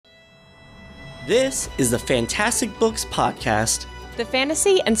This is the Fantastic Books Podcast, the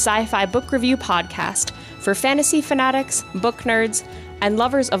fantasy and sci-fi book review podcast for fantasy fanatics, book nerds, and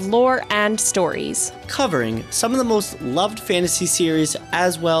lovers of lore and stories. covering some of the most loved fantasy series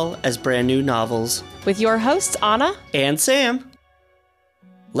as well as brand new novels. With your hosts, Anna. And Sam.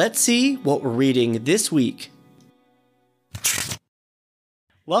 Let's see what we're reading this week.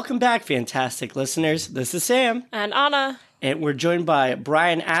 Welcome back, fantastic listeners. This is Sam. And Anna. And we're joined by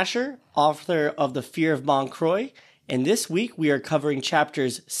Bryan Asher, author of The Fear of Moncroix. And this week we are covering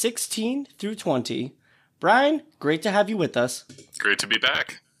chapters 16 through 20. Bryan, great to have you with us. Great to be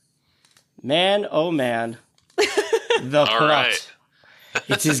back. Man, oh man. The plot. Right.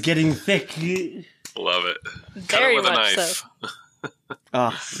 It is getting thick. Love it. Cut Very it with a much knife. so.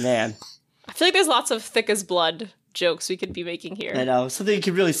 Oh, man. I feel like there's lots of thick as blood jokes we could be making here. I know. Something you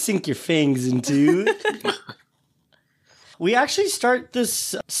can really sink your fangs into. We actually start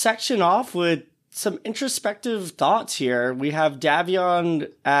this section off with some introspective thoughts here. We have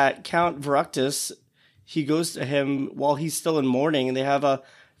Davion at Count Viructus. He goes to him while he's still in mourning, and they have a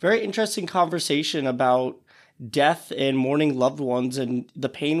very interesting conversation about death and mourning loved ones and the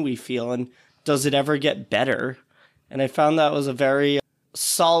pain we feel, and does it ever get better? And I found that was a very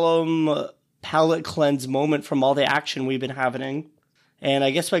solemn, palate cleanse moment from all the action we've been having. And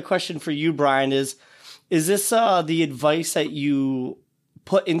I guess my question for you, Bryan, is this the advice that you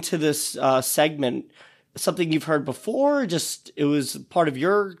put into this segment something you've heard before? Just it was part of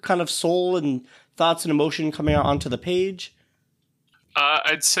your kind of soul and thoughts and emotion coming out onto the page?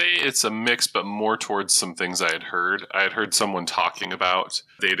 I'd say it's a mix, but more towards some things I had heard. I had heard someone talking about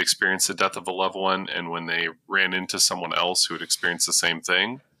they had experienced the death of a loved one, and when they ran into someone else who had experienced the same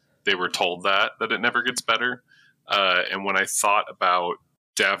thing, they were told that it never gets better. And when I thought about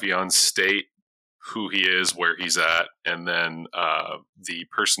Davion's state, who he is, where he's at, and then the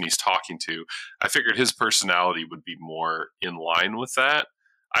person he's talking to, I figured his personality would be more in line with that.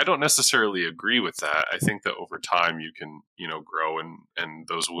 I don't necessarily agree with that. I think that over time you can, grow and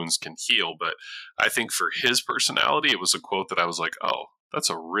those wounds can heal. But I think for his personality, it was a quote that I was like, oh, that's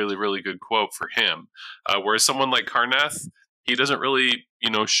a really, really good quote for him. Whereas someone like Karneth, he doesn't really,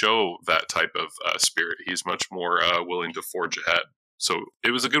 show that type of spirit. He's much more willing to forge ahead. So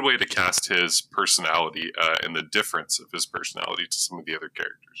it was a good way to cast his personality and the difference of his personality to some of the other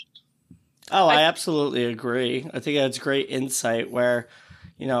characters. Oh, I absolutely agree. I think that's great insight where,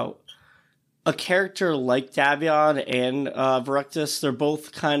 a character like Davion and Viructus, they're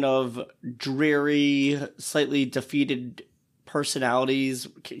both kind of dreary, slightly defeated personalities,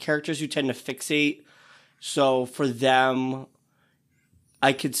 characters who tend to fixate. So for them,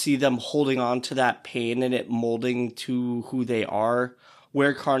 I could see them holding on to that pain and it molding to who they are.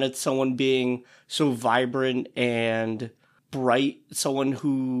 Where Karneth's someone being so vibrant and bright, someone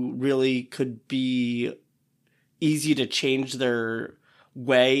who really could be easy to change their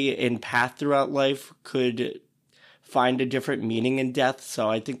way and path throughout life, could find a different meaning in death. So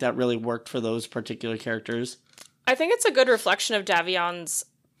I think that really worked for those particular characters. I think it's a good reflection of Davion's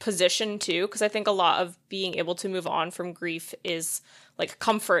position too, because I think a lot of being able to move on from grief is like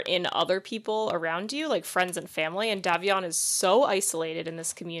comfort in other people around you, like friends and family. And Davion is so isolated in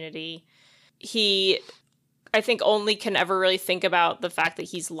this community. He, I think, only can ever really think about the fact that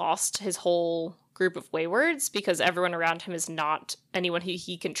he's lost his whole group of waywards because everyone around him is not anyone who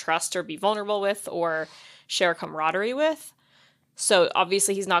he can trust or be vulnerable with or share camaraderie with. So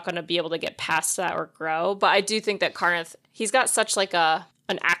obviously he's not going to be able to get past that or grow. But I do think that Karneth, he's got such like an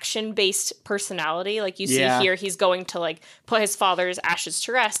action-based personality. Like you see here, he's going to like put his father's ashes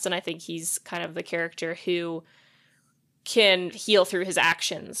to rest. And I think he's kind of the character who can heal through his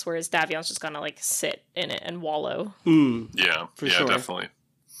actions, whereas Davion's just going to like sit in it and wallow. Yeah, sure. Definitely.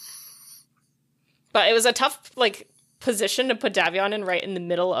 But it was a tough like position to put Davion in right in the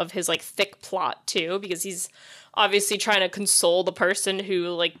middle of his like thick plot too, because he's obviously trying to console the person who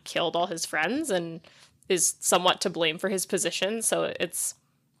like killed all his friends and is somewhat to blame for his position. So it's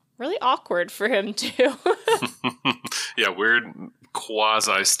really awkward for him too. Yeah, weird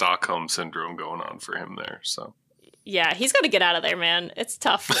quasi Stockholm syndrome going on for him there. So yeah, he's got to get out of there, man. It's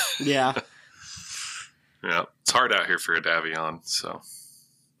tough. Yeah. Yeah, it's hard out here for a Davion. So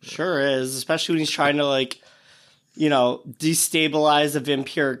sure is, especially when he's trying to like, destabilize the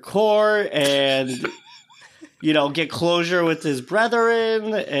vampiric core and get closure with his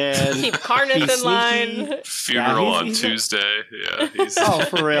brethren and keep Karneth in line. Funeral on Tuesday. Yeah, he's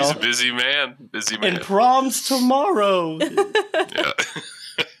for real. He's a busy man. And prom's tomorrow. Yeah.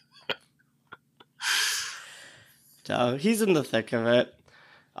 So he's in the thick of it.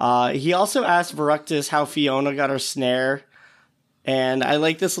 He also asked Viructus how Fiona got her snare. And I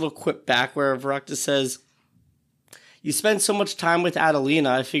like this little quip back where Varukta says, "You spend so much time with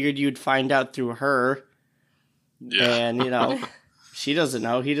Adelina, I figured you'd find out through her." Yeah. And, she doesn't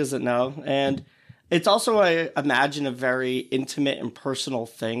know, he doesn't know. And it's also, I imagine, a very intimate and personal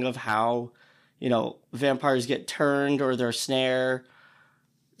thing of how, vampires get turned or their snare.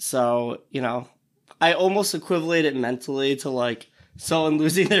 So, I almost equivalent it mentally to, like, someone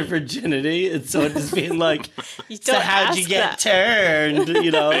losing their virginity and someone just being like, "So how'd you get turned?"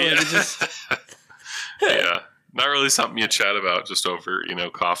 Yeah. Yeah. Not really something you chat about just over,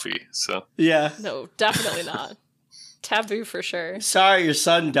 coffee. So Yeah. No, definitely not. Taboo for sure. "Sorry, your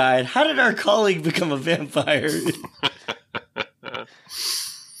son died. How did our colleague become a vampire?"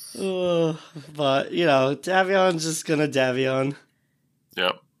 But, Davion's just gonna Davion.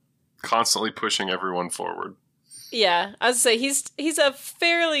 Yep. Constantly pushing everyone forward. Yeah, I was say he's a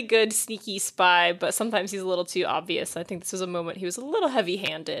fairly good sneaky spy, but sometimes he's a little too obvious. I think this was a moment he was a little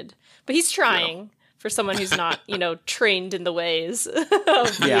heavy-handed, but he's trying for someone who's not, trained in the ways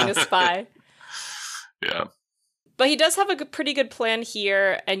of being a spy. Yeah. But he does have a pretty good plan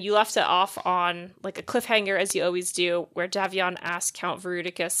here, and you left it off on like a cliffhanger, as you always do, where Davion asks Count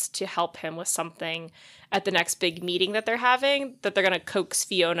Veruticus to help him with something at the next big meeting that they're having, that they're going to coax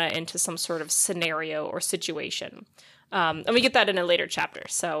Fiona into some sort of scenario or situation. And we get that in a later chapter.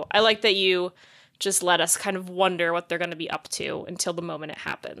 So I like that you just let us kind of wonder what they're going to be up to until the moment it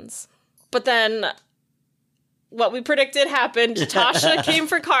happens. But then what we predicted happened. Tasha came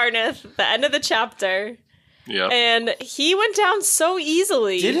for Karnith at the end of the chapter. Yeah. And he went down so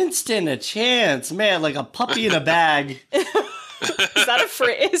easily. Didn't stand a chance. Man, like a puppy in a bag. Is that a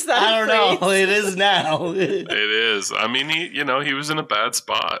phrase? I don't know. It is now. It is. I mean, he was in a bad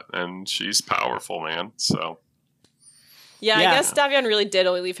spot, and she's powerful, man. So. Yeah, I guess Davion really did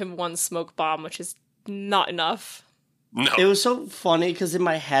only leave him one smoke bomb, which is not enough. No. It was so funny because in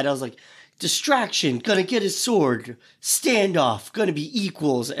my head I was like, "Distraction, gonna get his sword. Standoff, gonna be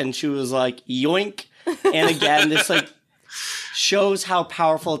equals." And she was like, "Yoink." And again, this like shows how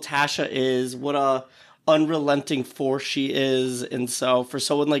powerful Tasha is, what a unrelenting force she is. And so for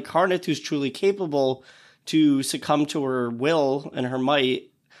someone like Karnith, who's truly capable to succumb to her will and her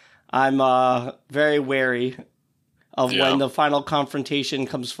might, I'm very wary of when the final confrontation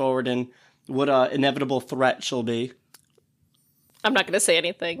comes forward and what a inevitable threat she'll be. I'm not going to say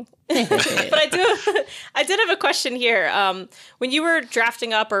anything. But I did have a question here. When you were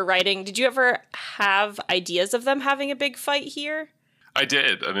drafting up or writing, did you ever have ideas of them having a big fight here? I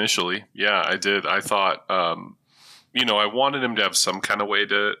did initially. Yeah, I did. I thought, I wanted him to have some kind of way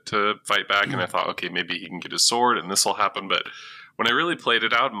to fight back. And I thought, okay, maybe he can get his sword and this will happen. But when I really played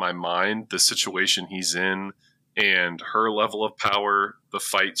it out in my mind, the situation he's in and her level of power, the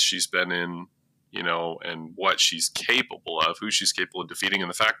fights she's been in, and what she's capable of, who she's capable of defeating, and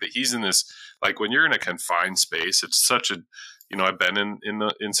the fact that he's in this, like when you're in a confined space, it's such a, I've been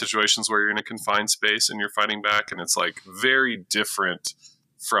in situations where you're in a confined space and you're fighting back, and it's like very different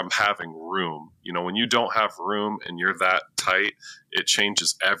from having room. When you don't have room and you're that tight, it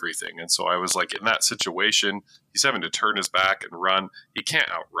changes everything. And so I was like, in that situation, he's having to turn his back and run. He can't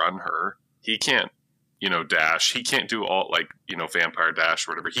outrun her. He can't, dash. He can't do all vampire dash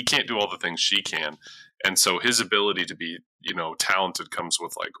or whatever. He can't do all the things she can. And so his ability to be, talented comes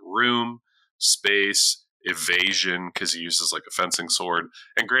with like room, space, evasion, because he uses like a fencing sword.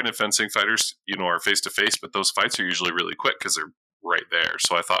 And granted, fencing fighters, are face to face, but those fights are usually really quick because they're right there.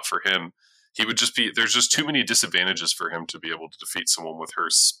 So I thought for him, he would just be, there's just too many disadvantages for him to be able to defeat someone with her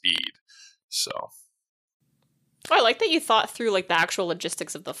speed. So. Oh, I like that you thought through like the actual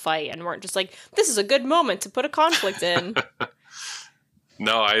logistics of the fight and weren't just like, this is a good moment to put a conflict in.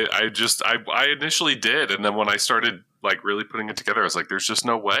 No, I initially did. And then when I started like really putting it together, I was like, there's just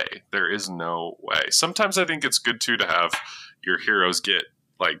no way. There is no way. Sometimes I think it's good too to have your heroes get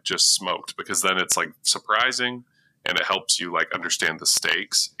like just smoked, because then it's like surprising and it helps you like understand the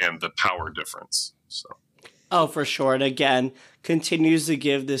stakes and the power difference. So. Oh, for sure. And again, continues to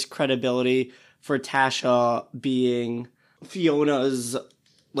give this credibility for Tasha being Fiona's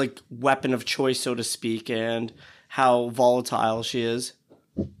like weapon of choice, so to speak, and how volatile she is.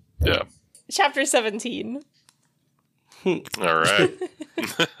 Yeah. Chapter 17. All right.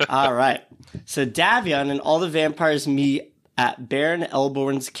 All right. So Davion and all the vampires meet at Baron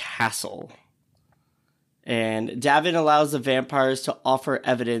Elborn's castle. And Davion allows the vampires to offer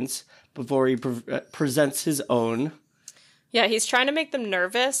evidence before he presents his own. Yeah, he's trying to make them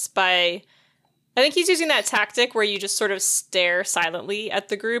nervous by... I think he's using that tactic where you just sort of stare silently at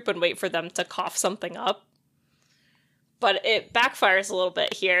the group and wait for them to cough something up. But it backfires a little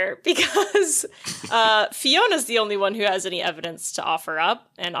bit here because Fiona's the only one who has any evidence to offer up.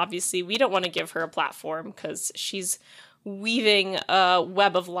 And obviously we don't want to give her a platform because she's weaving a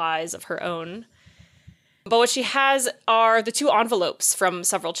web of lies of her own. But what she has are the 2 envelopes from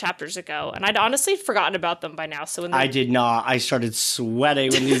several chapters ago. And I'd honestly forgotten about them by now. So when I did not. I started sweating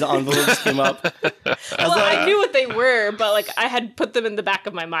when these envelopes came up. I knew what they were, but like I had put them in the back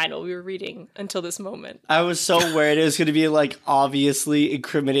of my mind while we were reading until this moment. I was so worried it was going to be like obviously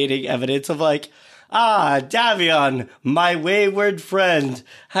incriminating evidence of like, Davion, my wayward friend.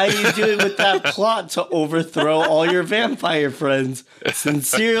 How you doing with that plot to overthrow all your vampire friends?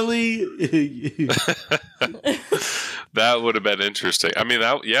 Sincerely. That would have been interesting. I mean,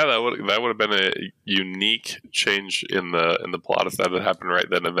 that would have been a unique change in the plot if that had happened right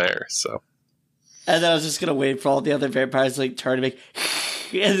then and there. So, and then I was just gonna wait for all the other vampires to like turn to make,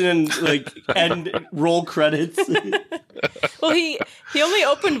 and then like end roll credits. Well, he only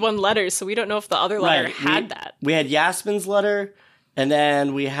opened 1 letter, so we don't know if the other letter had that. We had Yasmin's letter, and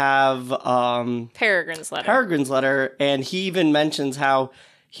then we have Peregrine's letter. Peregrine's letter, and he even mentions how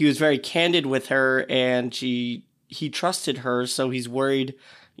he was very candid with her, and he trusted her, so he's worried,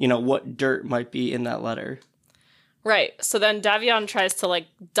 what dirt might be in that letter. Right. So then Davion tries to like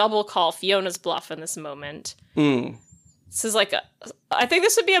double call Fiona's bluff in this moment. This is like I think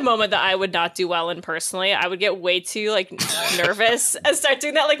this would be a moment that I would not do well in personally. I would get way too like nervous and start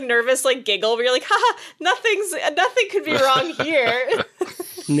doing that like nervous like giggle where you're like, haha, nothing could be wrong here.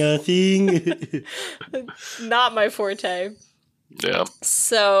 Nothing. Not my forte. Yeah.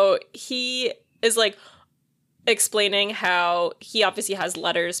 So he is like explaining how he obviously has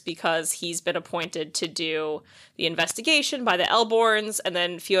letters because he's been appointed to do the investigation by the Elborns, and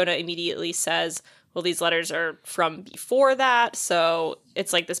then Fiona immediately says, well, these letters are from before that, so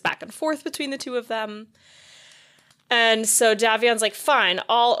it's like this back and forth between the 2 of them. And so Davion's like, fine,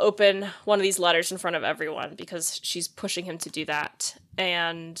 I'll open one of these letters in front of everyone because she's pushing him to do that.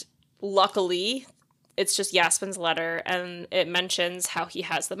 And luckily, it's just Yasmin's letter, and it mentions how he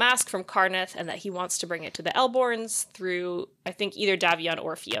has the mask from Carneth and that he wants to bring it to the Elborns through, I think, either Davion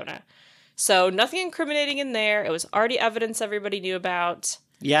or Fiona. So nothing incriminating in there. It was already evidence everybody knew about.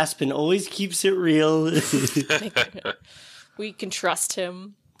 Yasmin always keeps it real. We can trust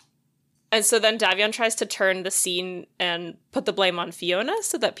him. And so then Davion tries to turn the scene and put the blame on Fiona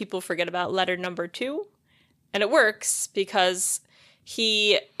so that people forget about letter number 2. And it works because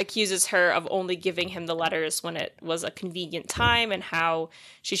he accuses her of only giving him the letters when it was a convenient time and how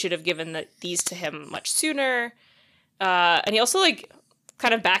she should have given these to him much sooner. And he also like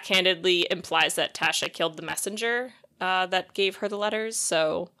kind of backhandedly implies that Tasha killed the messenger that gave her the letters.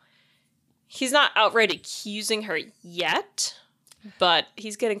 So he's not outright accusing her yet, but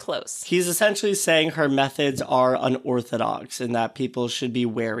he's getting close. He's essentially saying her methods are unorthodox and that people should be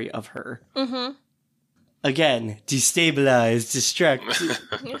wary of her. Mm-hmm. Again, destabilize, distract.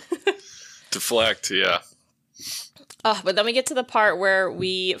 Deflect, yeah. But then we get to the part where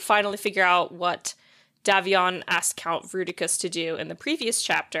we finally figure out what Davion asked Count Vrudicus to do in the previous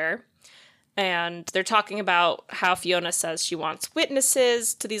chapter. And they're talking about how Fiona says she wants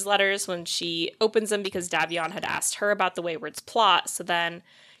witnesses to these letters when she opens them because Davion had asked her about the Wayward's plot. So then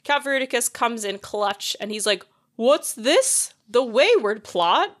Count Vrudicus comes in clutch and he's like, what's this? The Wayward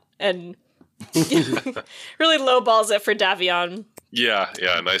plot? And really lowballs it for Davion. Yeah,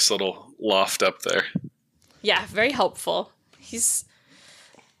 nice little loft up there. Yeah, very helpful.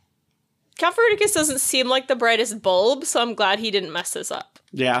 Count Vrudicus doesn't seem like the brightest bulb, so I'm glad he didn't mess this up.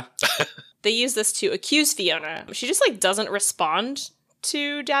 Yeah. They use this to accuse Fiona. She just like doesn't respond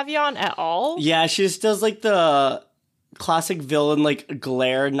to Davion at all. Yeah, she just does like the classic villain like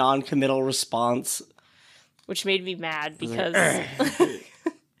glare non-committal response. Which made me mad because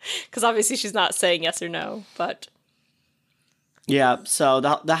because obviously she's not saying yes or no, but yeah, so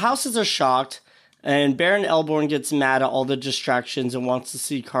the houses are shocked, and Baron Elborn gets mad at all the distractions and wants to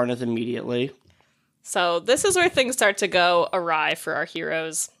see Carneth immediately. So this is where things start to go awry for our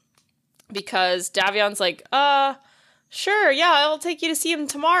heroes. Because Davion's like, sure, yeah, I'll take you to see him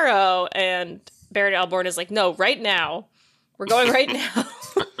tomorrow. And Baron Elborn is like, no, right now. We're going right now.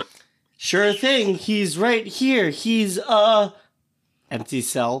 Sure thing, he's right here. He's, empty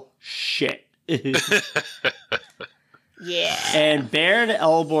cell. Shit. Yeah. And Baron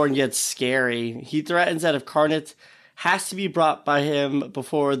Elborn gets scary. He threatens that if Carneth has to be brought by him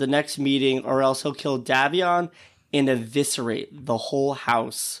before the next meeting, or else he'll kill Davion and eviscerate the whole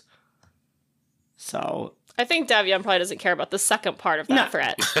house. So I think Davion probably doesn't care about the second part of that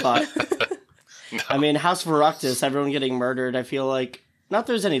threat. But, no. I mean, House Veructus, everyone getting murdered, I feel like, not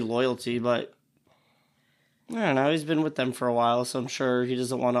there's any loyalty, but I don't know. He's been with them for a while, so I'm sure he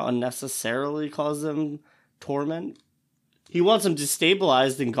doesn't want to unnecessarily cause them torment. He wants them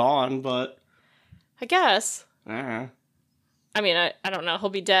destabilized and gone, but... I guess. I don't know. I mean, I don't know. He'll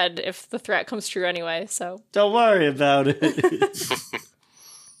be dead if the threat comes true anyway, so... Don't worry about it.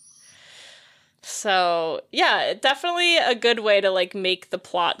 So, yeah, definitely a good way to, like, make the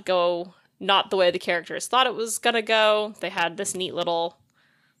plot go not the way the characters thought it was gonna go. They had this neat little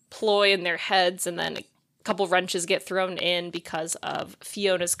ploy in their heads, and then a couple wrenches get thrown in because of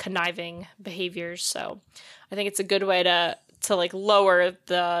Fiona's conniving behaviors. So I think it's a good way to like lower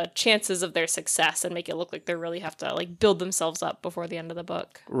the chances of their success and make it look like they really have to like build themselves up before the end of the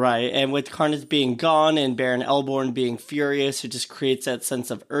book. Right, and with Carneth being gone and Baron Elborn being furious, it just creates that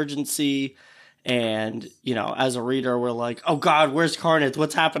sense of urgency. And, you know, as a reader, we're like, oh God, where's Carneth?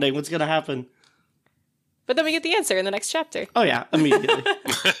 What's happening? What's going to happen? But then we get the answer in the next chapter. Oh yeah, immediately.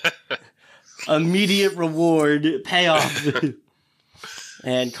 Immediate reward, payoff.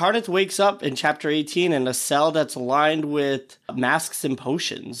 And Carneth wakes up in chapter 18 in a cell that's lined with masks and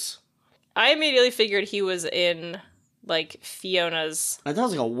potions. I immediately figured he was in, like, Fiona's... I thought it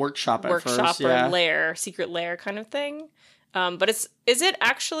was like a workshop at first. Workshop or yeah. lair, secret lair kind of thing. But is it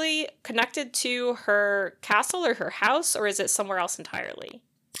actually connected to her castle or her house, or is it somewhere else entirely?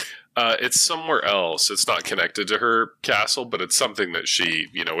 It's somewhere else. It's not connected to her castle, but it's something that she,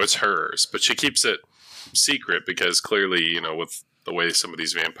 you know, it's hers. But she keeps it secret because clearly, you know, with the way some of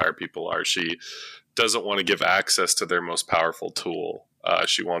these vampire people are, she doesn't want to give access to their most powerful tool.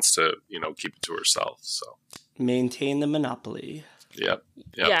 She wants to, you know, keep it to herself. So Maintain the monopoly. Yep.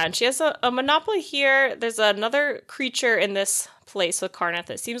 Yeah, and she has a monopoly here. There's another creature in this place with Carneth.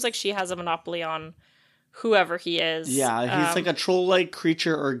 It seems like she has a monopoly on whoever he is. Yeah, he's like a troll-like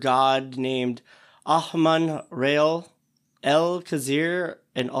creature or god named Ahman Rael El Khazir,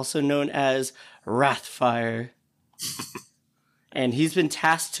 and also known as Wrathfire. And he's been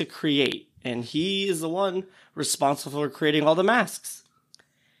tasked to create, and he is the one responsible for creating all the masks.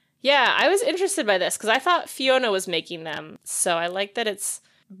 Yeah, I was interested by this because I thought Fiona was making them. So I like that it's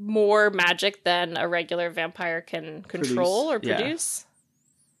more magic than a regular vampire can control or produce.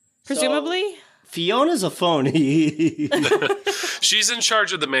 Presumably. So, Fiona's a phony. She's in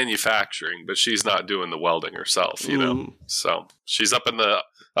charge of the manufacturing, but she's not doing the welding herself, you know. So she's up in the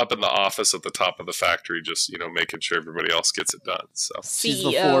office at the top of the factory, just, you know, making sure everybody else gets it done. So she's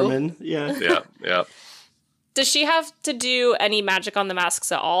the foreman. Yeah. Does she have to do any magic on the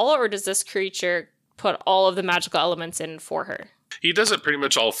masks at all, or does this creature put all of the magical elements in for her? He does it pretty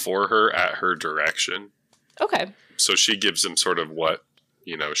much all for her at her direction. Okay. So she gives him sort of what,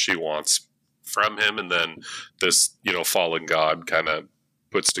 you know, she wants from him, and then this, you know, fallen god kind of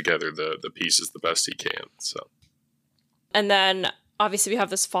puts together the pieces the best he can. So, and then obviously we have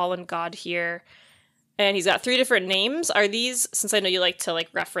this fallen god here, and he's got 3 different names. Are these, since I know you like to like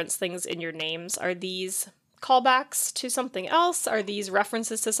reference things in your names, are these callbacks to something else? Are these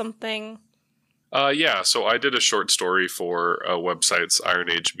references to something? Yeah, so I did a short story for a website's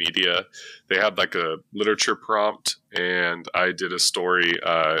Iron Age Media. They had like a literature prompt, and I did a story.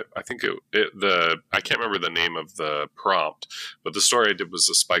 I think I can't remember the name of the prompt, but the story I did was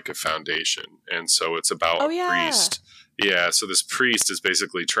the Spike of Foundation, and so it's about a priest. Yeah, so this priest is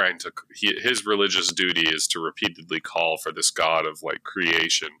basically trying to. His religious duty is to repeatedly call for this god of like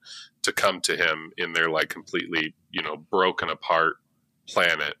creation to come to him in their like completely, you know, broken apart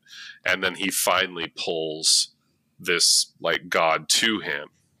planet, and then he finally pulls this like god to him.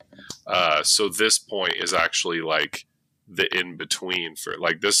 So this point is actually like the in between for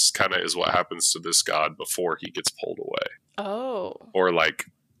like this kind of is what happens to this god before he gets pulled away. Oh, or like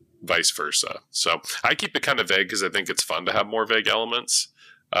vice versa. So I keep it kind of vague because I think it's fun to have more vague elements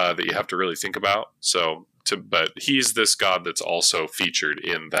that you have to really think about. But he's this god that's also featured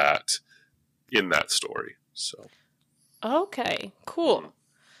in that story. So. Okay, cool.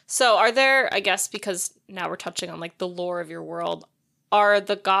 So are there, I guess, because now we're touching on like the lore of your world, are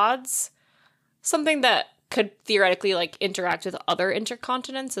the gods something that could theoretically like interact with other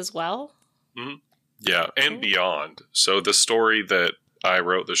intercontinents as well? Mm-hmm. Yeah, and beyond. So the story that I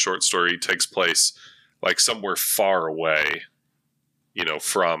wrote, the short story, takes place like somewhere far away, you know,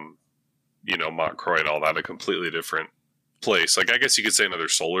 from, you know, Moncroix and all that, a completely different place. Like, I guess you could say another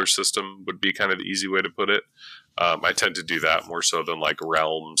solar system would be kind of the easy way to put it. I tend to do that more so than like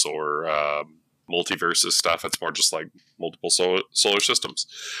realms or multiverses stuff. It's more just like multiple solar systems.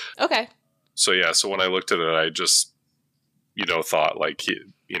 Okay. So yeah, so when I looked at it, I just, you know, thought like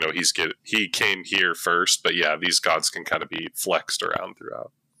he came here first, but yeah, these gods can kind of be flexed around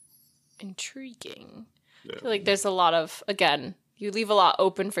throughout. Intriguing. Yeah. I feel like there's a lot of, again, You leave a lot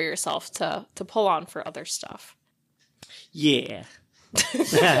open for yourself to pull on for other stuff. Yeah.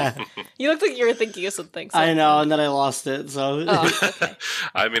 You look like you were thinking of something. So. I know, and then I lost it. So, okay.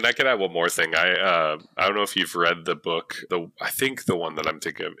 I mean, I could add one more thing. I don't know if you've read the book. I think the one that I'm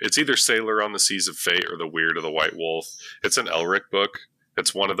thinking of. It's either Sailor on the Seas of Fate or The Weird of the White Wolf. It's an Elric book.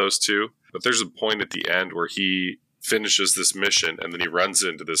 It's one of those two. But there's a point at the end where he finishes this mission, and then he runs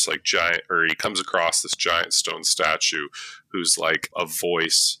into this like giant, or he comes across this giant stone statue who's like a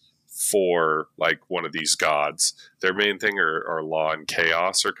voice for like one of these gods. Their main thing are law and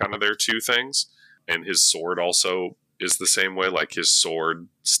chaos are kind of their two things. And his sword also is the same way. Like his sword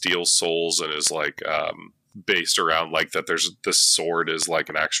steals souls and is like based around like that. There's this sword is like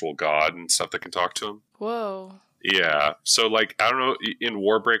an actual god and stuff that can talk to him. Whoa. Yeah. So like, I don't know, in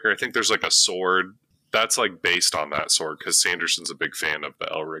Warbreaker, I think there's like a sword that's like based on that sword because Sanderson's a big fan of the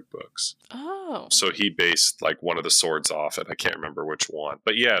Elric books. Oh. So he based like one of the swords off it. I can't remember which one.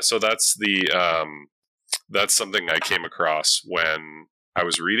 But yeah, so that's that's something I came across when I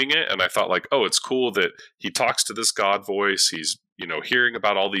was reading it, and I thought like, oh, it's cool that he talks to this god voice. He's, hearing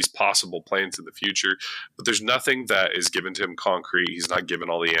about all these possible plans in the future, but there's nothing that is given to him concrete. He's not given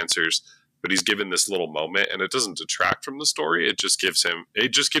all the answers, but he's given this little moment, and it doesn't detract from the story. It just gives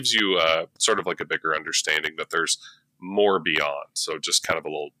you sort of like a bigger understanding that there's more beyond. So just kind of a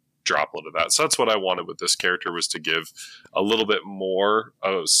little droplet of that. So that's what I wanted with this character, was to give a little bit more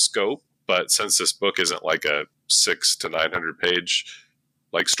scope. But since this book isn't like a 600 to 900 page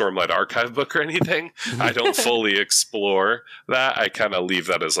like Stormlight Archive book or anything, I don't fully explore that. I kind of leave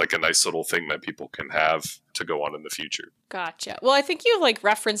that as like a nice little thing that people can have to go on in the future. Gotcha. Well, I think you like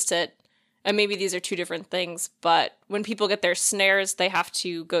referenced it, and maybe these are two different things, but when people get their snares, they have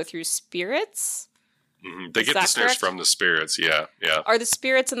to go through spirits. Mm-hmm. They get the snares from the spirits. Yeah. Are the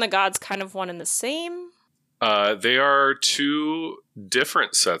spirits and the gods kind of one and the same? They are two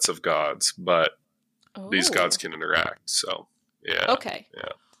different sets of gods, but these gods can interact. So, yeah. Okay. Yeah.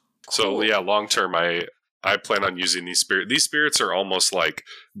 Cool. So, yeah, long term, I plan on using these spirits. These spirits are almost like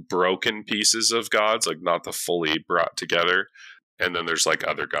broken pieces of gods, like not the fully brought together. And then there's like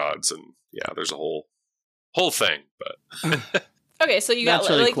other gods, and yeah, there's a whole thing. But okay, so you got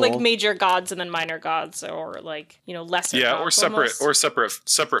really like cool. major gods and then minor gods, or like lesser. Yeah, gods or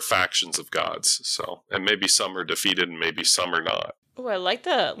separate factions of gods. So, and maybe some are defeated, and maybe some are not. Oh, I like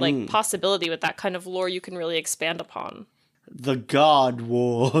the possibility with that kind of lore you can really expand upon. The God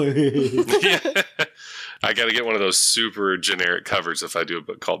War. Yeah. I got to get one of those super generic covers if I do a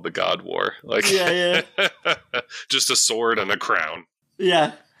book called The God War. Like, yeah. Just a sword and a crown.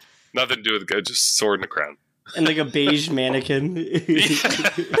 Yeah. Nothing to do with good, just sword and a crown. And like a beige mannequin.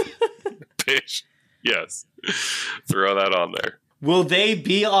 Beige. Yes. Throw that on there. Will they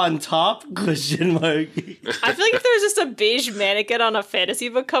be on top? Question mark. I feel like if there was just a beige mannequin on a fantasy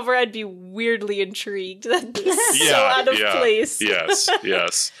book cover, I'd be weirdly intrigued. That'd be so out of place. Yes.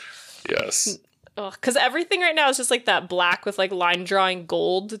 Because everything right now is just like that black with like line drawing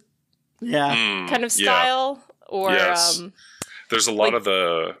gold kind of style. Yeah. Or yes. There's a lot of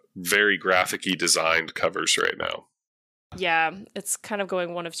the very graphic-y designed covers right now. Yeah, it's kind of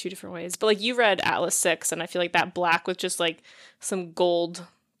going one of two different ways. But like you read Atlas 6, and I feel like that black with just like some gold,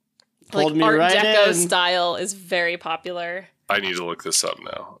 like Art Deco style is very popular. I need to look this up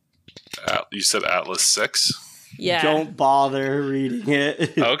now. You said Atlas 6? Yeah. Don't bother reading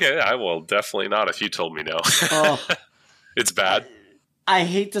it. Okay, I will definitely not if you told me no. Oh, it's bad. I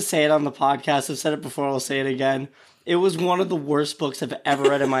hate to say it on the podcast. I've said it before. I'll say it again. It was one of the worst books I've ever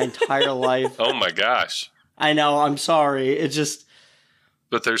read in my entire life. Oh my gosh. I know. I'm sorry. It just...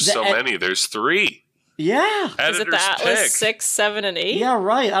 But there's so many. There's 3. Yeah. Editor's Is it the Atlas pick. 6, 7, and 8? Yeah,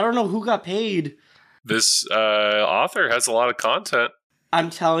 right. I don't know who got paid. This author has a lot of content. I'm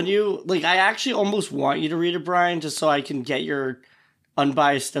telling you, like, I actually almost want you to read it, Bryan, just so I can get your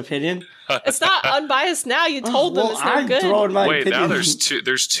unbiased opinion. It's not unbiased now. You told them it's no I'm good. throwing my Wait, opinion. now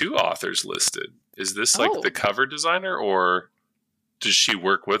there's two authors listed. Is this like the cover designer, or does she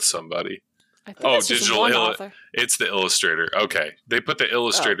work with somebody? I think it's just one author. It's the illustrator. Okay. They put the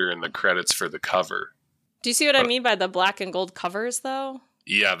illustrator in the credits for the cover. Do you see what I mean by the black and gold covers, though?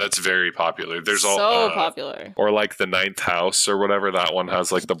 Yeah, that's very popular. There's popular. Or like the Ninth House or whatever. That one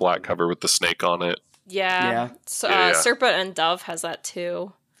has like the black cover with the snake on it. Yeah. Serpent and Dove has that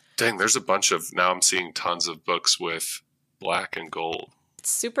too. Dang, there's a bunch of... Now I'm seeing tons of books with black and gold. It's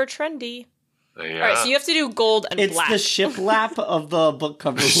super trendy. Yeah. All right, so you have to do gold and black. It's the shiplap of the book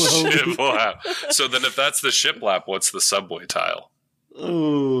cover. Shiplap. So then if that's the shiplap, what's the subway tile?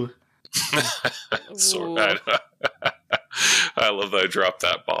 Ooh. I love that I dropped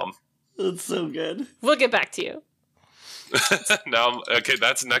that bomb. That's so good. We'll get back to you. Now, okay,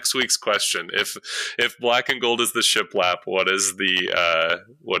 that's next week's question. If black and gold is the shiplap, what is the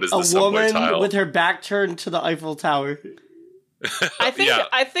subway woman tile? with her back turned to the Eiffel Tower.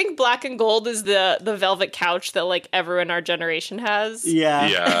 I think black and gold is the velvet couch that like everyone our generation has. Yeah.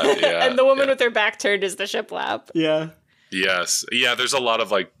 Yeah. And the woman with her back turned is the shiplap. Yeah. Yes. Yeah, there's a lot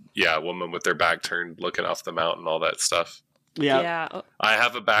of like, women with their back turned looking off the mountain, all that stuff. Yeah. I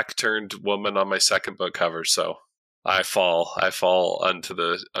have a back turned woman on my second book cover, so I fall onto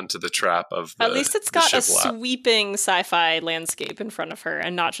the trap of At least it's got a shiplap. sweeping sci-fi landscape in front of her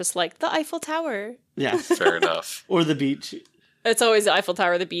and not just like the Eiffel Tower. Yeah. Fair enough. Or the beach. It's always the Eiffel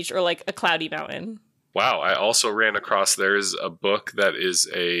Tower, the beach, or like a cloudy mountain. Wow, I also ran across there's a book that is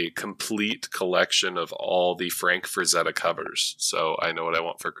a complete collection of all the Frank Frazetta covers. So I know what I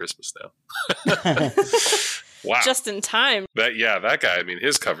want for Christmas now. Wow. Just in time. That guy, I mean,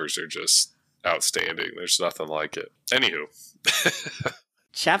 his covers are just outstanding. There's nothing like it. Anywho.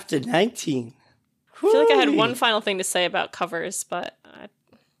 Chapter 19. I feel like I had one final thing to say about covers, but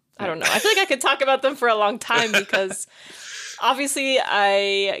I don't know. I feel like I could talk about them for a long time because obviously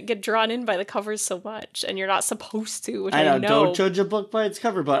I get drawn in by the covers so much, and you're not supposed to, which I know. Don't judge a book by its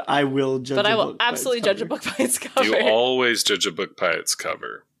cover, but I will judge a book. But I will absolutely judge a book by its cover. You always judge a book by its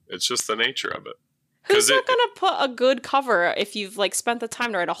cover. It's just the nature of it. Who's not gonna put a good cover if you've like spent the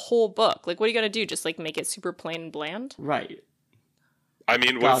time to write a whole book? Like, what are you gonna do? Just like make it super plain and bland? Right. I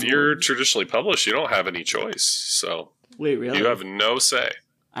mean, if you're traditionally published, you don't have any choice. So wait, really? You have no say.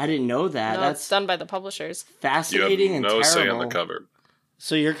 I didn't know that. No, that's done by the publishers. Fascinating and terrible. You have no say on the cover.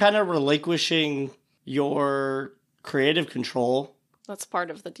 So you're kind of relinquishing your creative control. That's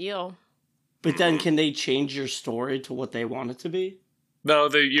part of the deal. But then can they change your story to what they want it to be? No,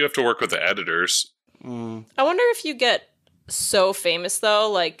 you have to work with the editors. I wonder if you get so famous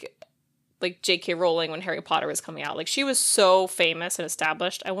though, like J.K. Rowling when Harry Potter was coming out. Like, she was so famous and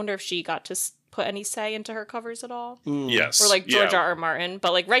established. I wonder if she got to put any say into her covers at all. Yes. Or like George R.R. Martin,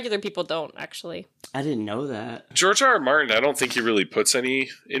 but like regular people don't actually. I didn't know that. George R.R. Martin, I don't think he really puts any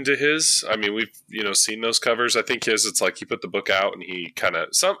into his. I mean, we've seen those covers. I think it's like he put the book out and he kind of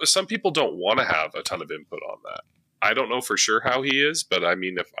some people don't want to have a ton of input on that. I don't know for sure how he is, but I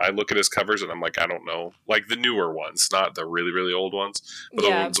mean, if I look at his covers and I'm like, I don't know, like the newer ones, not the really, really old ones, but the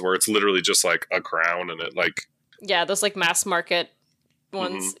ones where it's literally just like a crown and it like... Yeah, those like mass market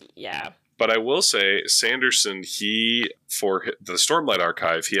ones. Mm-hmm. Yeah. But I will say, Sanderson, for the Stormlight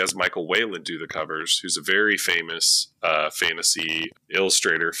Archive, he has Michael Whalen do the covers, who's a very famous fantasy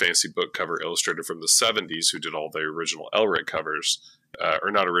illustrator, fantasy book cover illustrator from the 70s, who did all the original Elric covers.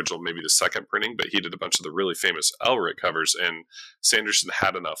 Or not original, maybe the second printing, but he did a bunch of the really famous Elric covers, and Sanderson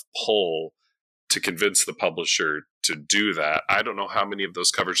had enough pull to convince the publisher to do that. I don't know how many of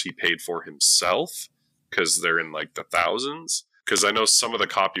those covers he paid for himself, because they're in like the thousands. Because I know some of the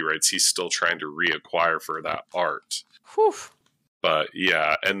copyrights he's still trying to reacquire for that art. Whew. But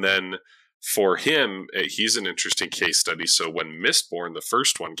yeah, and then for him, he's an interesting case study. So when Mistborn, the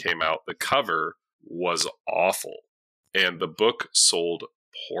first one, came out, the cover was awful. And the book sold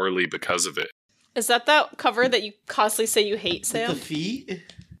poorly because of it. Is that cover that you constantly say you hate, Sam? The feet?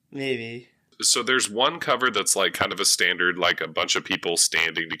 Maybe. So there's one cover that's like kind of a standard, like a bunch of people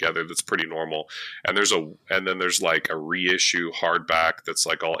standing together. That's pretty normal. And then there's like a reissue hardback that's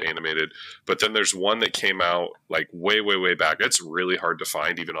like all animated. But then there's one that came out like way, way, way back. It's really hard to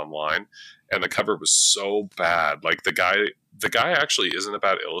find even online. And the cover was so bad. Like the guy actually isn't a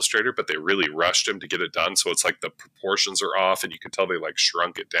bad illustrator, but they really rushed him to get it done. So it's like the proportions are off and you can tell they like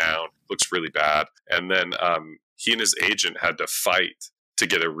shrunk it down. Looks really bad. And then he and his agent had to fight to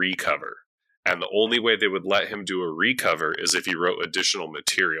get a recover. And the only way they would let him do a recover is if he wrote additional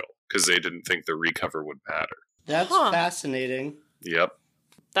material, because they didn't think the recover would matter. That's fascinating. Yep.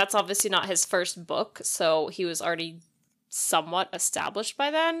 That's obviously not his first book, so he was already somewhat established by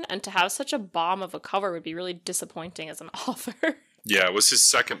then, and to have such a bomb of a cover would be really disappointing as an author. Yeah, it was his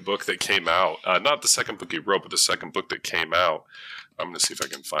second book that came out. Not the second book he wrote, but the second book that came out. I'm going to see if I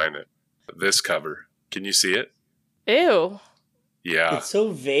can find it. This cover. Can you see it? Ew. Yeah. It's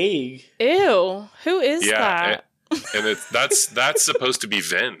so vague. Ew. Who is that? And that's supposed to be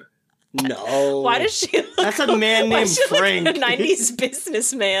Vin. No. Why does she look That's a man named Frank. Like a 90s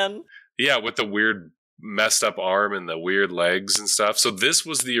businessman. Yeah, with the weird messed up arm and the weird legs and stuff. So this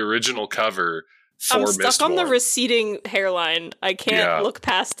was the original cover for I'm stuck Mistborn. on the receding hairline. I can't look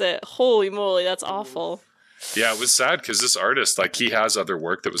past it. Holy moly, that's awful. Yeah, it was sad because this artist, like, he has other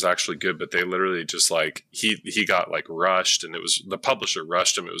work that was actually good, but they literally just like he got like rushed, and it was the publisher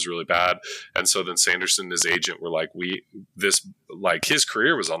rushed him. It was really bad, and so then Sanderson and his agent were like, his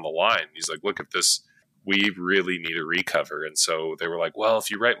career was on the line. He's like, look, if this we really need a recover. And so they were like, well, if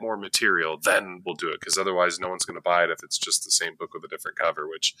you write more material, then we'll do it, because otherwise no one's going to buy it if it's just the same book with a different cover,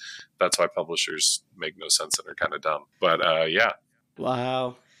 which that's why publishers make no sense and are kind of dumb. But yeah.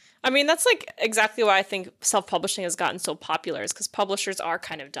 Wow. I mean, that's like exactly why I think self-publishing has gotten so popular, is because publishers are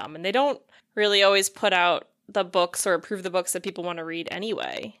kind of dumb and they don't really always put out the books or approve the books that people want to read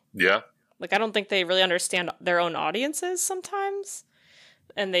anyway. Yeah. Like, I don't think they really understand their own audiences sometimes.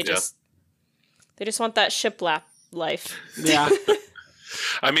 And they just want that shiplap life. Yeah.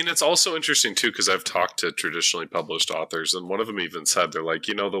 I mean, it's also interesting too, because I've talked to traditionally published authors, and one of them even said, they're like,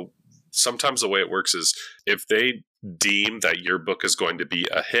 sometimes the way it works is if they deem that your book is going to be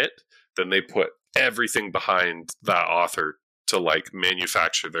a hit, then they put everything behind that author to like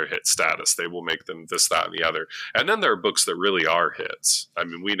manufacture their hit status. They will make them this, that, and the other. And then there are books that really are hits. I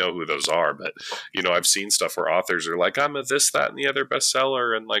mean, we know who those are, but I've seen stuff where authors are like, I'm a this, that, and the other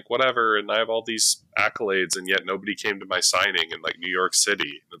bestseller and like whatever, and I have all these accolades, and yet nobody came to my signing in like New York City.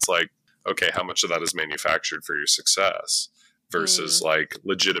 And it's like, okay, how much of that is manufactured for your success versus like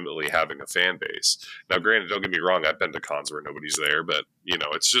legitimately having a fan base? Now, granted, don't get me wrong, I've been to cons where nobody's there, but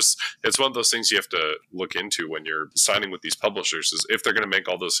it's one of those things you have to look into when you're signing with these publishers, is if they're going to make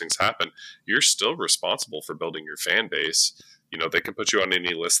all those things happen, you're still responsible for building your fan base. They can put you on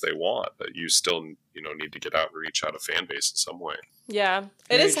any list they want, but you still, need to get out and reach out a fan base in some way. Yeah.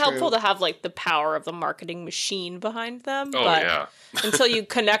 It is helpful to have like the power of the marketing machine behind them. Oh, but yeah. until you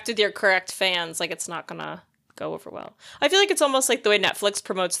connect with your correct fans, like, it's not going to go over well. I feel like it's almost like the way Netflix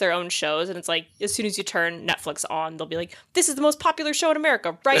promotes their own shows, and it's like as soon as you turn Netflix on, they'll be like, "This is the most popular show in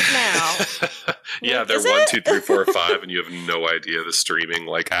America right now." Yeah, like, they're 1, 2, 3, 4, 5, and you have no idea the streaming,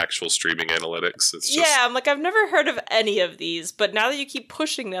 like actual streaming analytics. It's just I'm like, I've never heard of any of these, but now that you keep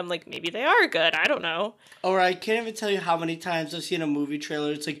pushing them, like, maybe they are good. I don't know. Or I can't even tell you how many times I've seen a movie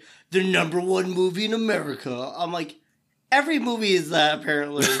trailer. It's like the #1 movie in America. I'm like, every movie is that,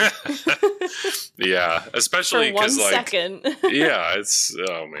 apparently. Yeah, especially because, like, second. yeah, it's,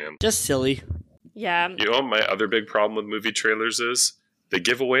 oh man, Just silly. Yeah. My other big problem with movie trailers is they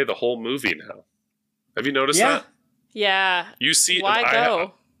give away the whole movie now. Have you noticed that? Yeah. You see, Why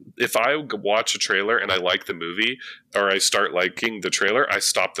go? If I watch a trailer and I like the movie, or I start liking the trailer, I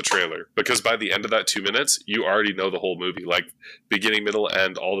stop the trailer, because by the end of that 2 minutes, you already know the whole movie, like beginning, middle,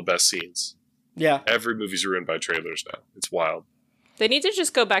 end, all the best scenes. Yeah. Every movie's ruined by trailers now. It's wild. They need to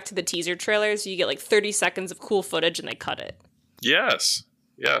just go back to the teaser trailers. You get like 30 seconds of cool footage and they cut it. Yes.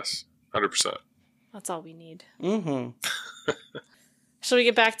 100%. That's all we need. Mm-hmm. Shall we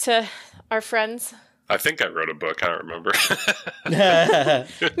get back to our friends? I think I wrote a book. I don't remember.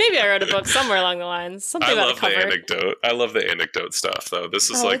 Maybe I wrote a book somewhere along the lines. Something I about love a cover. the anecdote. I love the anecdote stuff, though. This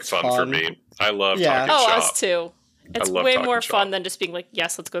is like it's fun for me. I love Yeah. talking shop. Us too. It's love way talking more shop. fun than just being like,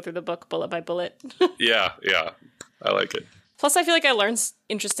 yes, let's go through the book bullet by bullet. Yeah. I like it. Plus, I feel like I learned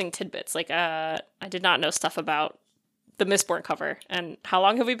interesting tidbits. Like, I did not know stuff about the Mistborn cover. And how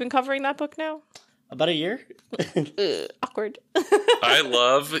long have we been covering that book now? About a year? Awkward. I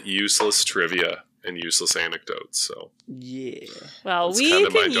love useless trivia and useless anecdotes. So Yeah. Well, That's we kinda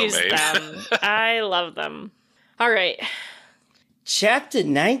my can use domain. them. I love them. All right. Chapter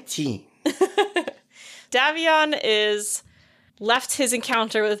 19. Davion is left his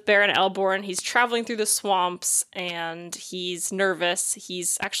encounter with Baron Elborn. He's traveling through the swamps and he's nervous.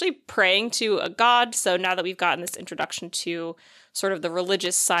 He's actually praying to a god. So now that we've gotten this introduction to sort of the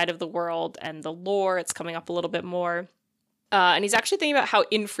religious side of the world and the lore, it's coming up a little bit more. And he's actually thinking about how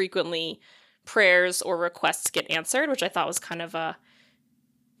infrequently prayers or requests get answered, which I thought was kind of a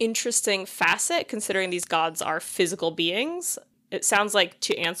interesting facet, considering these gods are physical beings. It sounds like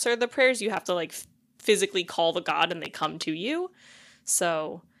to answer the prayers, you have to like physically call the god and they come to you.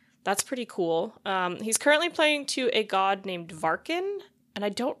 So that's pretty cool. He's currently playing to a god named Varkin, and I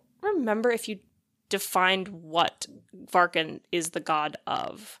don't remember if you defined what Varkin is the god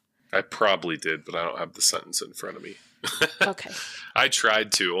of. I probably did, but I don't have the sentence in front of me. Okay. I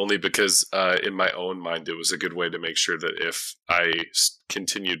tried to, only because in my own mind, it was a good way to make sure that if I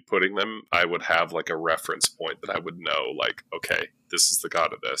continued putting them, I would have like a reference point that I would know, like, okay, this is the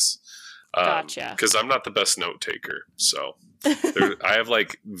god of this. Gotcha. Because I'm not the best note taker, so I have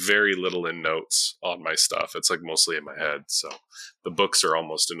like very little in notes on my stuff. It's like mostly in my head, so the books are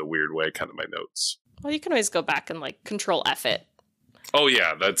almost in a weird way kind of my notes. Well, you can always go back and like control F it. Oh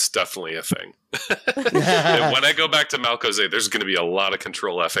yeah, that's definitely a thing. And when I go back to Malcozé, there's going to be a lot of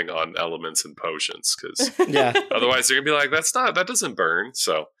control effing on elements and potions, because Yeah. otherwise they're going to be like, that doesn't burn.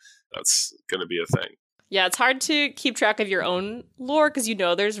 So that's going to be a thing. Yeah, it's hard to keep track of your own lore because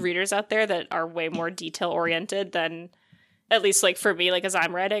there's readers out there that are way more detail oriented than at least like for me, like as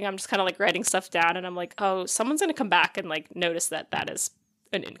I'm writing, I'm just kind of like writing stuff down and I'm like, oh, someone's going to come back and like notice that is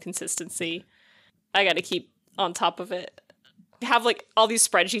an inconsistency. I got to keep on top of it. I have like all these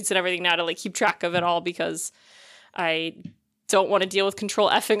spreadsheets and everything now to like keep track of it all because I don't want to deal with control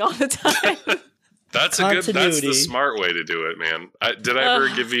effing all the time. That's the smart way to do it, man. Did I ever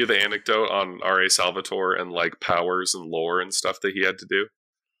give you the anecdote on R.A. Salvatore and like powers and lore and stuff that he had to do?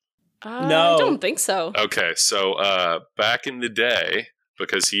 No. I don't think so. Okay, so back in the day,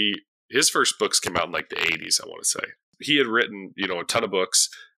 because his first books came out in like the 80s, I want to say. He had written, a ton of books,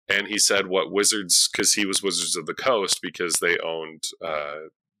 and he said what Wizards, because he was Wizards of the Coast, because they owned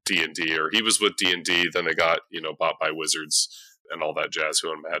D&D, or he was with D&D, then they got, bought by Wizards and all that jazz, who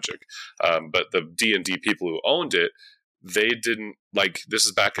owned Magic. But the D&D people who owned it, they didn't, like, this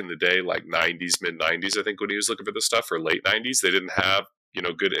is back in the day, like 90s, mid-90s, I think, when he was looking for this stuff, or late 90s. They didn't have,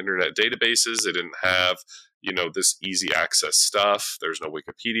 good internet databases. They didn't have, this easy access stuff. There's no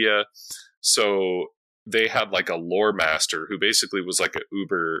Wikipedia. So they had like a lore master who basically was like an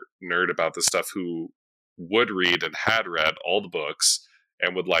uber nerd about this stuff, who would read and had read all the books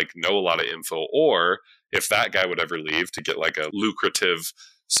and would like know a lot of info. Or if that guy would ever leave to get like a lucrative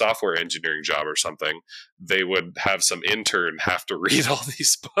software engineering job or something, they would have some intern have to read all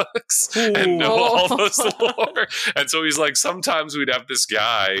these books and know all those lore. And so he's like, sometimes we'd have this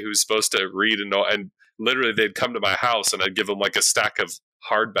guy who's supposed to read and know, and literally they'd come to my house and I'd give them like a stack of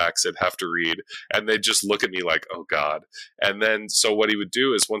hardbacks they'd have to read, and they'd just look at me like, oh God. And then so what he would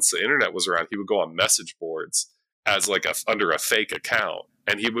do is, once the internet was around, he would go on message boards as like under a fake account,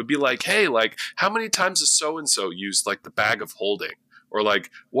 and he would be like, hey, like, how many times has so and so used like the bag of holding, or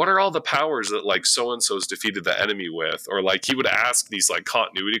like, what are all the powers that like so and so's defeated the enemy with, or like he would ask these like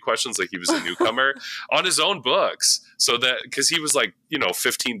continuity questions like he was a newcomer on his own books. So that, because he was like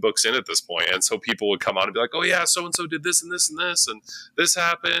 15 books in at this point, and so people would come on and be like, oh yeah, so and so did this and this and this and this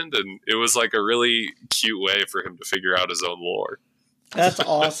happened, and it was like a really cute way for him to figure out his own lore. That's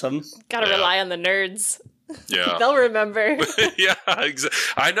awesome. Gotta rely on the nerds. Yeah, they'll remember. Yeah, exactly.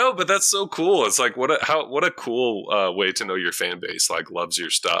 I know, but that's so cool. It's like what a cool way to know your fan base like loves your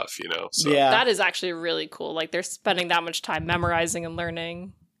stuff. So yeah, that is actually really cool. Like they're spending that much time memorizing and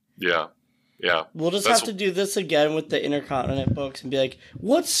learning. Yeah. We'll just have to do this again with the Intercontinent books and be like,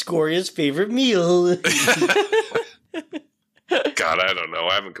 what's Scoria's favorite meal? God, I don't know.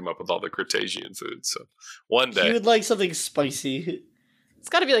 I haven't come up with all the Cretacean foods. So one day You would like something spicy. It's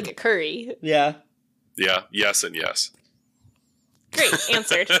got to be like a curry. Yeah. Yeah. Yes and yes. Great.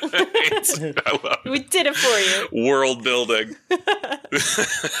 Answered. I love it. We did it for you. World building.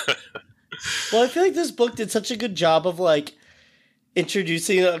 Well, I feel like this book did such a good job of like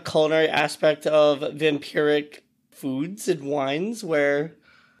introducing a culinary aspect of vampiric foods and wines where...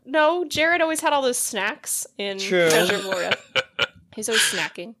 No, Jared always had all those snacks in Measure. He's always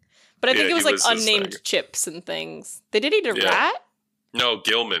snacking. But I think it was like unnamed chips and things. They did eat a rat? No,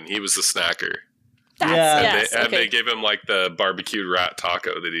 Gilman. He was the snacker. And they gave him like the barbecued rat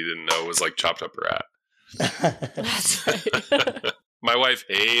taco that he didn't know was like chopped up rat. That's right. My wife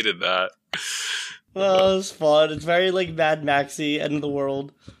hated that. Well, it was fun. It's very like Mad Maxy, end of the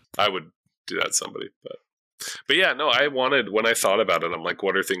world. I would do that to somebody, but yeah, no, when I thought about it, I'm like,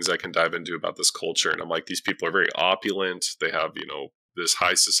 what are things I can dive into about this culture? And I'm like, these people are very opulent. They have, this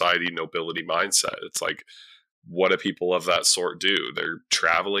high society nobility mindset. It's like, what do people of that sort do? They're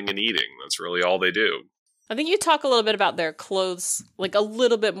traveling and eating. That's really all they do. I think you talk a little bit about their clothes, like a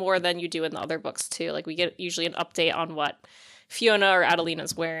little bit more than you do in the other books too. Like we get usually an update on what Fiona or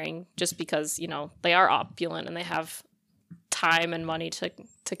Adelina's wearing, just because, they are opulent and they have time and money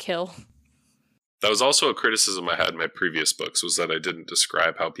to kill. That was also a criticism I had in my previous books, was that I didn't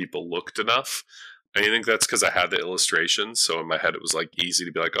describe how people looked enough. And I think that's because I had the illustrations. So in my head, it was like easy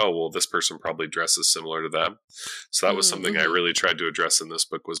to be like, oh, well, this person probably dresses similar to them. So that was something I really tried to address in this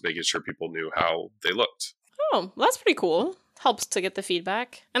book, was making sure people knew how they looked. Oh, well, that's pretty cool. Helps to get the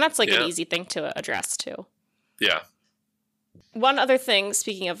feedback. And that's like an easy thing to address too. Yeah. One other thing,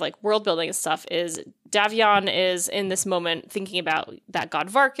 speaking of like world building and stuff, is Davion is in this moment thinking about that god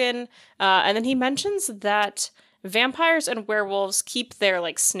Varkin. And then he mentions that vampires and werewolves keep their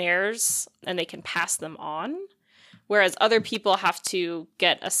like snares and they can pass them on, whereas other people have to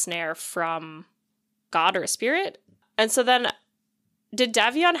get a snare from God or a spirit. And so then, did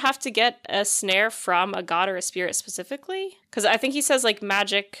Davion have to get a snare from a god or a spirit specifically? Because I think he says like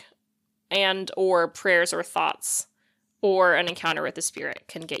magic and or prayers or thoughts or an encounter with the spirit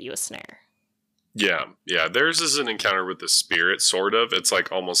can get you a snare. Yeah. Theirs is an encounter with the spirit, sort of. It's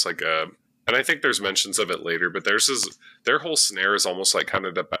like almost like And I think there's mentions of it later, but their whole snare is almost like kind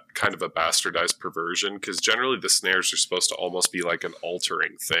of a bastardized perversion, because generally the snares are supposed to almost be like an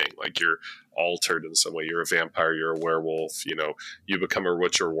altering thing, like you're altered in some way. You're a vampire, you're a werewolf, you become a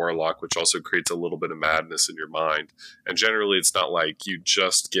witch or warlock, which also creates a little bit of madness in your mind. And generally it's not like you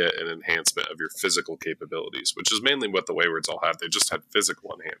just get an enhancement of your physical capabilities, which is mainly what the Waywards all had. They just had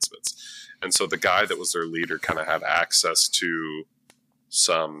physical enhancements. And so the guy that was their leader kind of had access to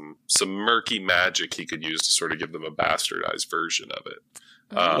some murky magic he could use to sort of give them a bastardized version of it.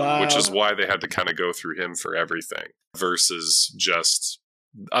 Wow. Which is why they had to kind of go through him for everything versus just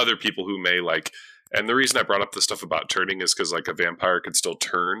other people who may like. And the reason I brought up the stuff about turning is because like a vampire could still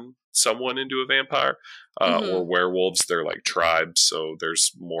turn someone into a vampire, or werewolves, they're like tribes, so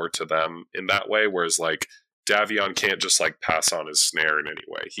there's more to them in that way. Whereas like Davion can't just like pass on his snare in any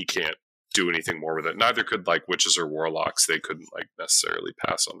way. He can't do anything more with it. Neither could like witches or warlocks. They couldn't like necessarily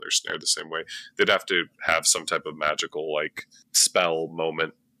pass on their snare the same way. They'd have to have some type of magical like spell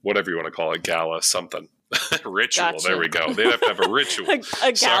moment, whatever you want to call it, gala, something. Ritual. Gotcha. There we go. They'd have to have a ritual.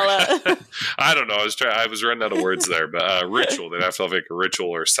 a gala. I don't know. I was running out of words there, but ritual. They'd have to have like a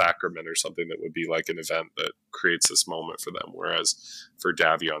ritual or sacrament or something that would be like an event that creates this moment for them. Whereas for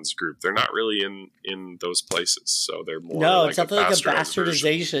Davion's group, they're not really in those places, so they're more it's something like a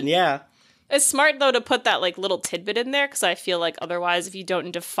bastardization. Yeah. It's smart, though, to put that like little tidbit in there, because I feel like otherwise, if you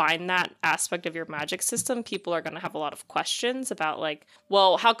don't define that aspect of your magic system, people are going to have a lot of questions about like,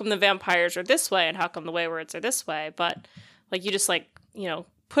 well, how come the vampires are this way and how come the Waywards are this way? But like you just like,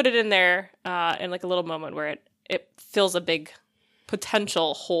 put it in there in like a little moment where it fills a big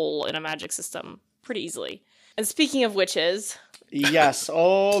potential hole in a magic system pretty easily. And speaking of witches. Yes.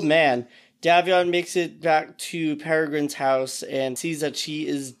 Oh, man. Davion makes it back to Peregrine's house and sees that she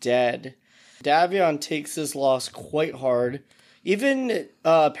is dead. Davion takes this loss quite hard. Even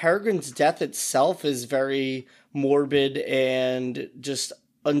Peregrine's death itself is very morbid and just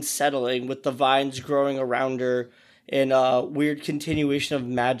unsettling, with the vines growing around her and a weird continuation of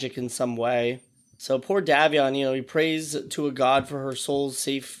magic in some way. So poor Davion, he prays to a god for her soul's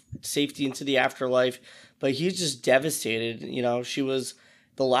safety into the afterlife, but he's just devastated. She was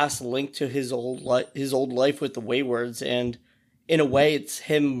the last link to his old life with the Waywards, and in a way it's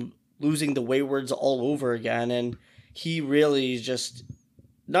him losing the Waywards all over again, and he really is just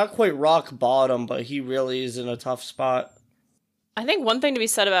not quite rock bottom, but he really is in a tough spot. I think one thing to be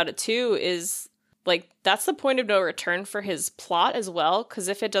said about it too is like that's the point of no return for his plot as well, because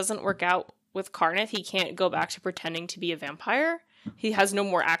if it doesn't work out with Karnith, he can't go back to pretending to be a vampire. He has no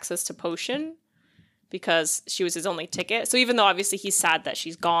more access to potion because she was his only ticket. So even though obviously he's sad that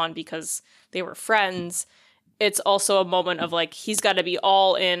she's gone because they were friends, it's also a moment of like he's got to be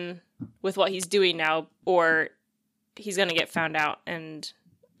all in with what he's doing now, or he's going to get found out and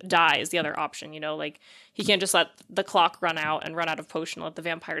die is the other option, like he can't just let the clock run out and run out of potion, let the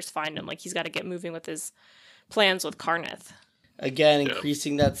vampires find him. Like he's got to get moving with his plans with Karnith. Again,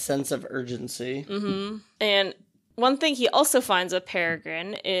 increasing that sense of urgency. Mm-hmm. And one thing he also finds with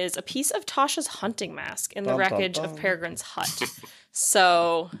Peregrine is a piece of Tasha's hunting mask in the wreckage of Peregrine's hut.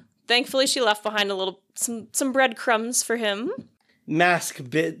 So thankfully she left behind some breadcrumbs for him. Mask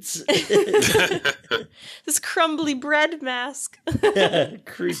bits. This crumbly bread mask.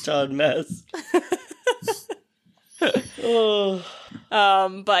 Crouton mess. Oh.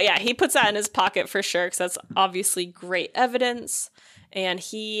 But yeah, he puts that in his pocket for sure, because that's obviously great evidence. And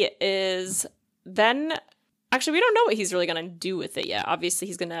he is then... Actually, we don't know what he's really going to do with it yet. Obviously,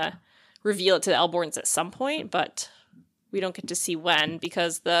 he's going to reveal it to the Elborns at some point, but we don't get to see when,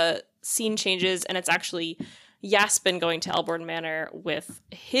 because the scene changes, and it's actually Yaspin going to Elborn Manor with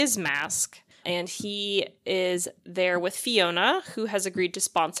his mask, and he is there with Fiona, who has agreed to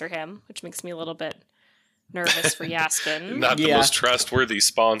sponsor him, which makes me a little bit nervous for Yaspin. Not the most trustworthy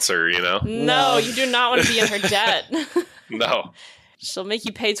sponsor, No, you do not want to be in her debt. No. She'll make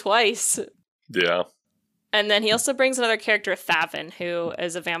you pay twice. Yeah. And then he also brings another character, Thavin, who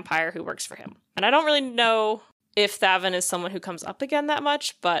is a vampire who works for him. And I don't really know if Thavin is someone who comes up again that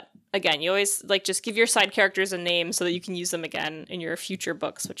much, but again, you always just give your side characters a name so that you can use them again in your future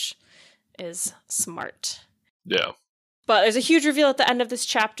books, which is smart. Yeah. But there's a huge reveal at the end of this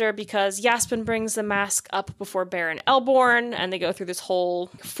chapter, because Yaspin brings the mask up before Baron Elborn, and they go through this whole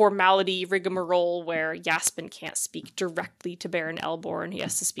formality rigmarole where Yaspin can't speak directly to Baron Elborn. He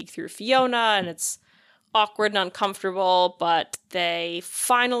has to speak through Fiona, and it's awkward and uncomfortable, but they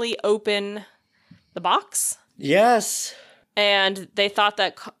finally open the box. Yes. And they thought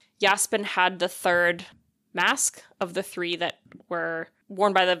that Yaspin had the third mask of the three that were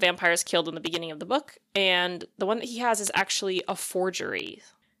worn by the vampires killed in the beginning of the book. And the one that he has is actually a forgery.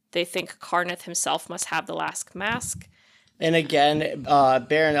 They think Karnith himself must have the last mask. And again,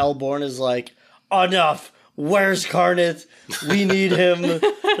 Baron Elborn is like, enough! Where's Karnith? We need him.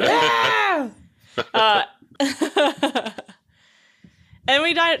 And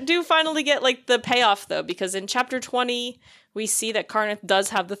we do finally get, like, the payoff, though, because in Chapter 20, we see that Karnith does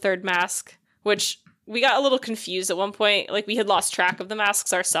have the third mask, which we got a little confused at one point. Like, we had lost track of the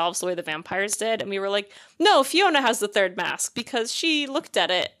masks ourselves, the way the vampires did, and we were like, no, Fiona has the third mask, because she looked at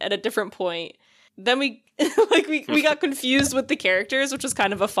it at a different point. Then we got confused with the characters, which was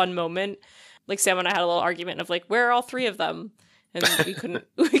kind of a fun moment. Like, Sam and I had a little argument of, like, where are all three of them? And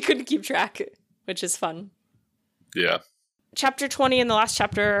we couldn't keep track, which is fun. Yeah. Chapter 20 in the last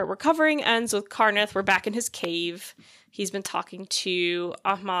chapter we're covering ends with Karnith. We're back in his cave. He's been talking to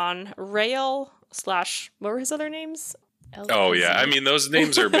Ahman Rael / what were his other names? Oh, yeah. I mean, those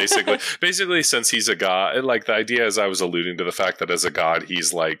names are basically since he's a god, like the idea is I was alluding to the fact that as a god,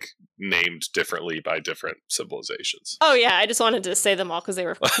 he's like named differently by different civilizations. Oh, yeah. I just wanted to say them all because they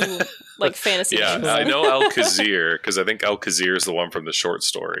were cool, like fantasy names. I know El-Khazir because I think El-Khazir is the one from the short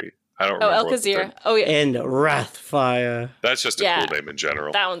story. I don't remember. El-Khazir. Oh, yeah. And Wrathfire. That's just a cool name in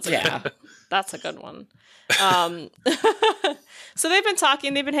general. That one's that's a good one. So they've been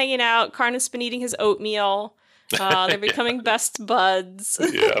talking. They've been hanging out. Karnith's been eating his oatmeal. They're becoming best buds.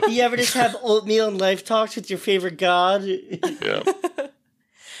 Yeah. You ever just have oatmeal and life talks with your favorite god? Yeah.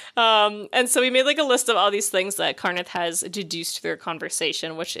 And so we made like a list of all these things that Karnith has deduced through their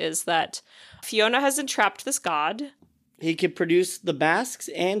conversation, which is that Fiona has entrapped this god. He can produce the masks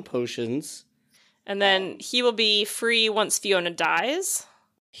and potions. And then he will be free once Fiona dies.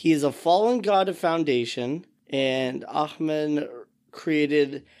 He is a fallen god of Foundation, and Ahman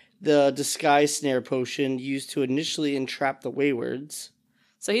created the disguise snare potion used to initially entrap the Waywards.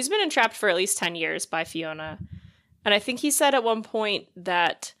 So he's been entrapped for at least 10 years by Fiona. And I think he said at one point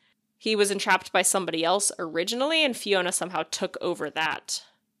that he was entrapped by somebody else originally, and Fiona somehow took over that.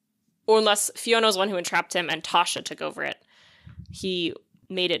 Or unless Fiona was the one who entrapped him and Tasha took over it. He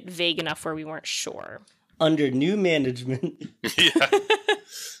made it vague enough where we weren't sure. Under new management.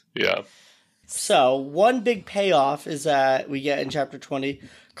 Yeah. So, one big payoff is that we get in Chapter 20.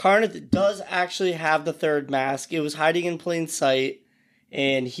 Karnith does actually have the third mask. It was hiding in plain sight,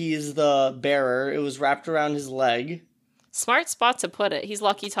 and he is the bearer. It was wrapped around his leg. Smart spot to put it. He's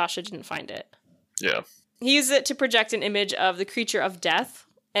lucky Tasha didn't find it. Yeah. He used it to project an image of the creature of death.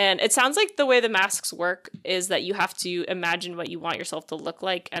 And it sounds like the way the masks work is that you have to imagine what you want yourself to look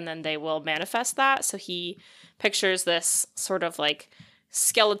like, and then they will manifest that. So he pictures this sort of like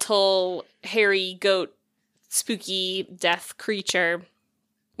skeletal, hairy goat, spooky death creature,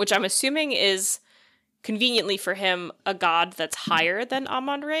 which I'm assuming is conveniently for him a god that's higher than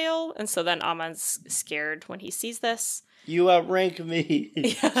Ahman Rael. And so then Amon's scared when he sees this. You outrank me.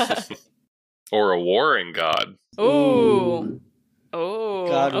 Yeah. Or a warring god. Ooh. Oh,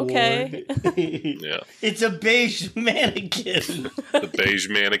 God okay. Yeah. It's a beige mannequin. The beige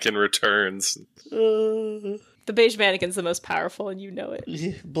mannequin returns. The beige mannequin's the most powerful, and you know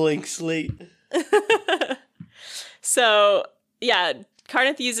it. Blank slate. So, yeah,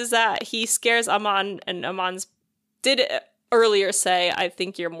 Karnith uses that. He scares Ahman, and Amon's did earlier say, I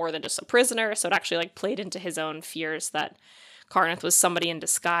think you're more than just a prisoner. So it actually like played into his own fears that Karnith was somebody in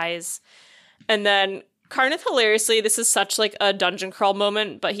disguise. And then Karnith, hilariously, this is such like a dungeon crawl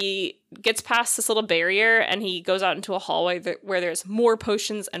moment, but he gets past this little barrier and he goes out into a hallway where there's more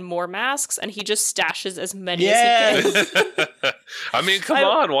potions and more masks, and he just stashes as many as he can. I mean, come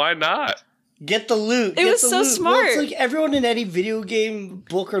on, why not? Get the loot. It was so smart. Well, it's like everyone in any video game,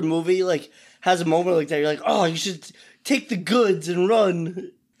 book, or movie like has a moment like that. You're like, oh, you should take the goods and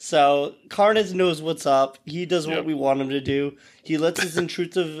run. So Karnith knows what's up. He does what we want him to do. He lets his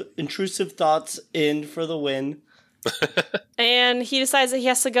intrusive thoughts in for the win. And he decides that he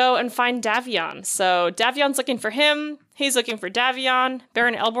has to go and find Davion. So Davion's looking for him. He's looking for Davion.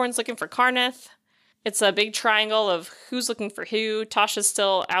 Baron Elborn's looking for Karnith. It's a big triangle of who's looking for who. Tasha's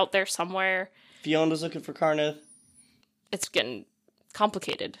still out there somewhere. Fiona's looking for Karnith. It's getting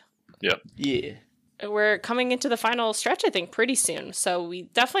complicated. Yep. Yeah. We're coming into the final stretch, I think, pretty soon. So we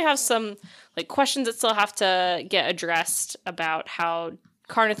definitely have some like questions that still have to get addressed about how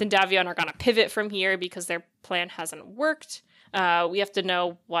Karnith and Davion are going to pivot from here because their plan hasn't worked. We have to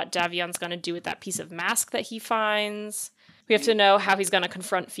know what Davion's going to do with that piece of mask that he finds. We have to know how he's going to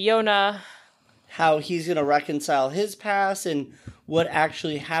confront Fiona. How he's going to reconcile his past and what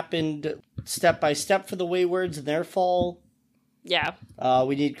actually happened step by step for the Waywards and their fall. Yeah.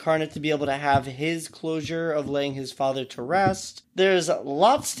 We need Karnith to be able to have his closure of laying his father to rest. There's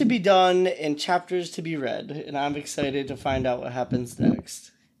lots to be done and chapters to be read, and I'm excited to find out what happens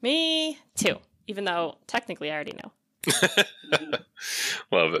next. Me too, even though technically I already know.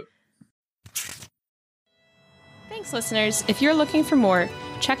 Love it. Thanks, listeners. If you're looking for more,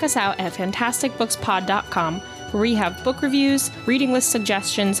 check us out at fantasticbookspod.com, where we have book reviews, reading list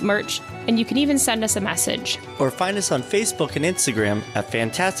suggestions, merch, and you can even send us a message. Or find us on Facebook and Instagram at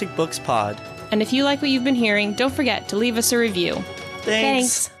Fantastic Books Pod. And if you like what you've been hearing, don't forget to leave us a review.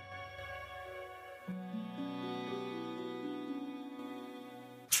 Thanks.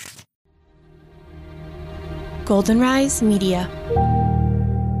 Golden Rise Media.